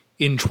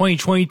In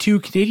 2022,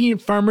 Canadian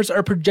farmers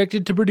are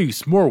projected to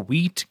produce more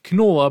wheat,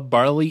 canola,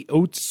 barley,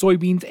 oats,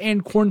 soybeans,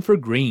 and corn for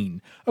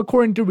grain,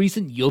 according to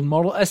recent yield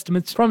model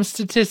estimates from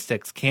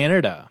Statistics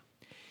Canada.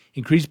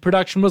 Increased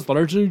production was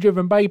largely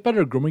driven by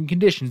better growing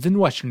conditions in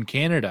Western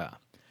Canada.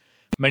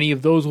 Many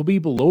of those will be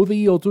below the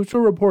yields which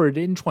were reported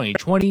in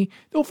 2020,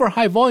 though for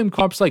high-volume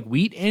crops like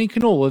wheat and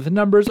canola, the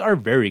numbers are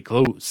very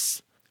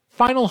close.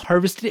 Final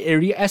harvested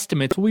area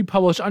estimates will be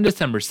published on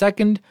December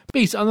 2nd,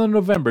 based on the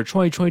November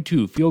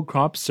 2022 Field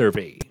Crop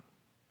Survey.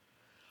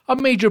 A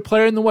major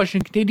player in the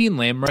Western Canadian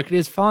land market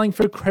is filing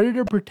for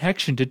creditor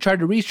protection to try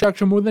to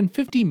restructure more than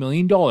 $50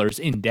 million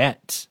in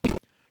debt.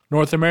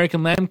 North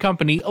American Lamb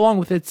Company, along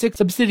with its 6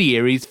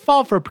 subsidiaries,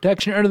 filed for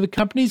protection under the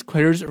company's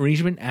Creditors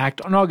Arrangement Act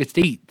on August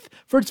 8th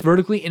for its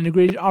vertically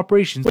integrated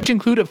operations, which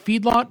include a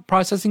feedlot,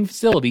 processing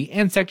facility,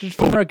 and sectors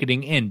for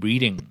marketing and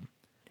breeding.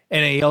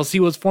 NALC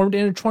was formed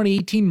in a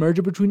 2018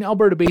 merger between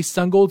Alberta-based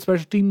SunGold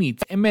Specialty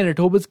Meats and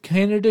Manitoba's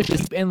Canada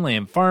Sheep and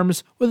Lamb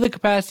Farms, with the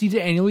capacity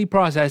to annually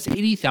process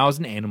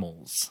 80,000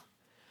 animals.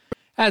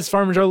 As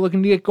farmers are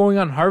looking to get going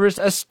on harvest,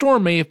 a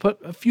storm may have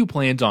put a few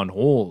plans on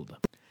hold.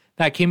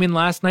 That came in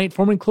last night,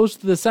 forming close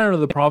to the center of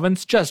the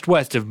province, just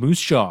west of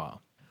Moose Jaw.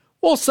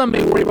 While some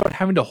may worry about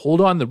having to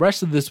hold on the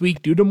rest of this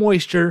week due to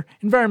moisture,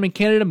 Environment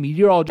Canada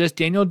meteorologist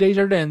Daniel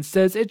Desjardins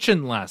says it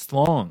shouldn't last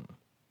long.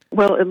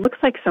 Well, it looks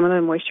like some of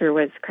the moisture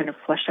was kind of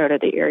flushed out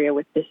of the area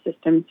with this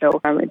system, so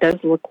it does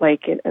look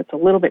like it's a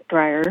little bit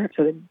drier,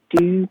 so the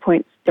dew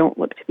points don't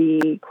look to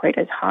be quite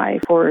as high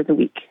for the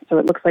week, so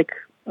it looks like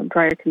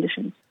drier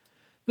conditions.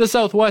 The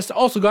southwest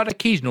also got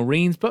occasional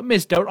rains, but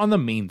missed out on the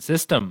main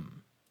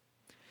system.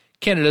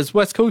 Canada's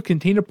West Coast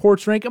container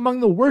ports rank among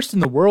the worst in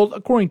the world,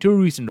 according to a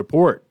recent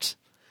report.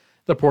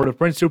 The Port of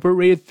Prince Rupert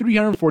rated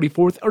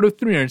 344th out of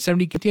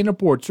 370 container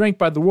ports ranked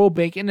by the World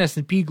Bank and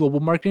S&P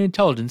Global Market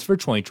Intelligence for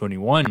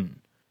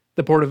 2021.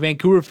 The Port of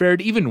Vancouver fared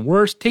even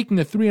worse, taking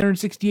the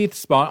 368th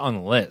spot on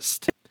the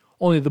list.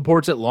 Only the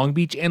ports at Long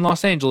Beach and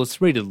Los Angeles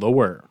rated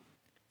lower.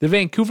 The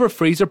Vancouver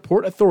Fraser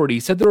Port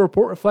Authority said the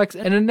report reflects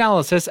an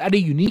analysis at a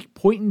unique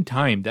point in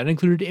time that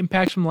included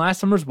impacts from last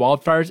summer's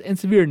wildfires and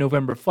severe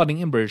November flooding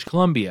in British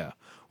Columbia,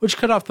 which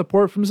cut off the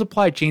port from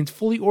supply chains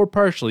fully or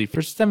partially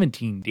for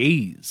 17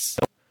 days.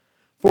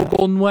 For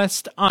Golden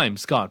West, I'm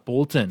Scott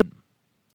Bolton.